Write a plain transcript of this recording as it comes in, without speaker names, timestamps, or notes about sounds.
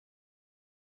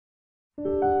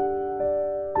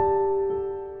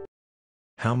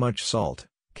How much salt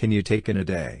can you take in a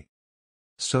day?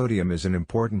 Sodium is an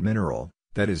important mineral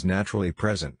that is naturally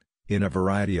present in a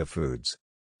variety of foods.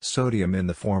 Sodium in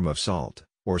the form of salt,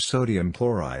 or sodium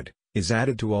chloride, is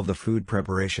added to all the food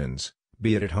preparations,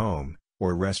 be it at home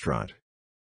or restaurant.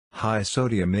 High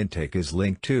sodium intake is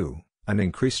linked to an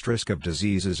increased risk of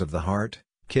diseases of the heart,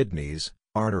 kidneys,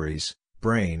 arteries,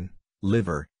 brain,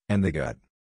 liver, and the gut.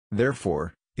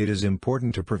 Therefore, it is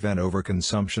important to prevent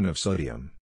overconsumption of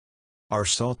sodium. Our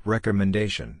salt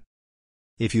recommendation.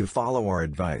 If you follow our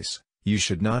advice, you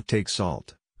should not take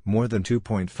salt more than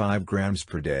 2.5 grams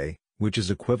per day, which is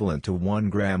equivalent to 1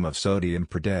 gram of sodium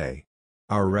per day.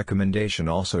 Our recommendation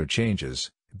also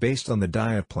changes based on the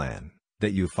diet plan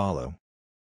that you follow.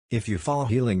 If you follow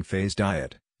healing phase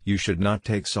diet, you should not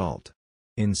take salt.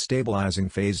 In stabilizing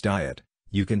phase diet,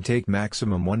 you can take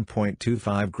maximum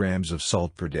 1.25 grams of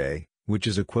salt per day, which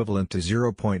is equivalent to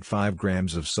 0.5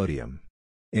 grams of sodium.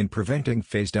 In preventing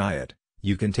phase diet,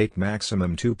 you can take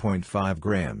maximum 2.5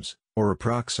 grams, or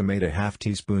approximate a half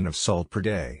teaspoon of salt per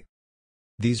day.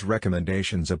 These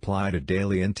recommendations apply to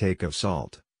daily intake of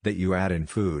salt that you add in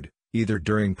food, either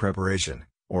during preparation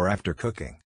or after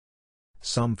cooking.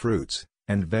 Some fruits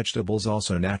and vegetables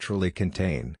also naturally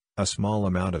contain a small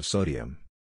amount of sodium.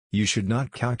 You should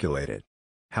not calculate it.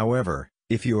 However,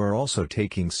 if you are also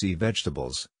taking sea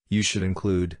vegetables, you should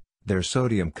include their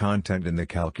sodium content in the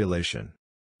calculation.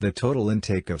 The total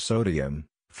intake of sodium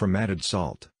from added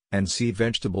salt and sea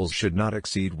vegetables should not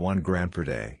exceed 1 gram per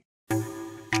day.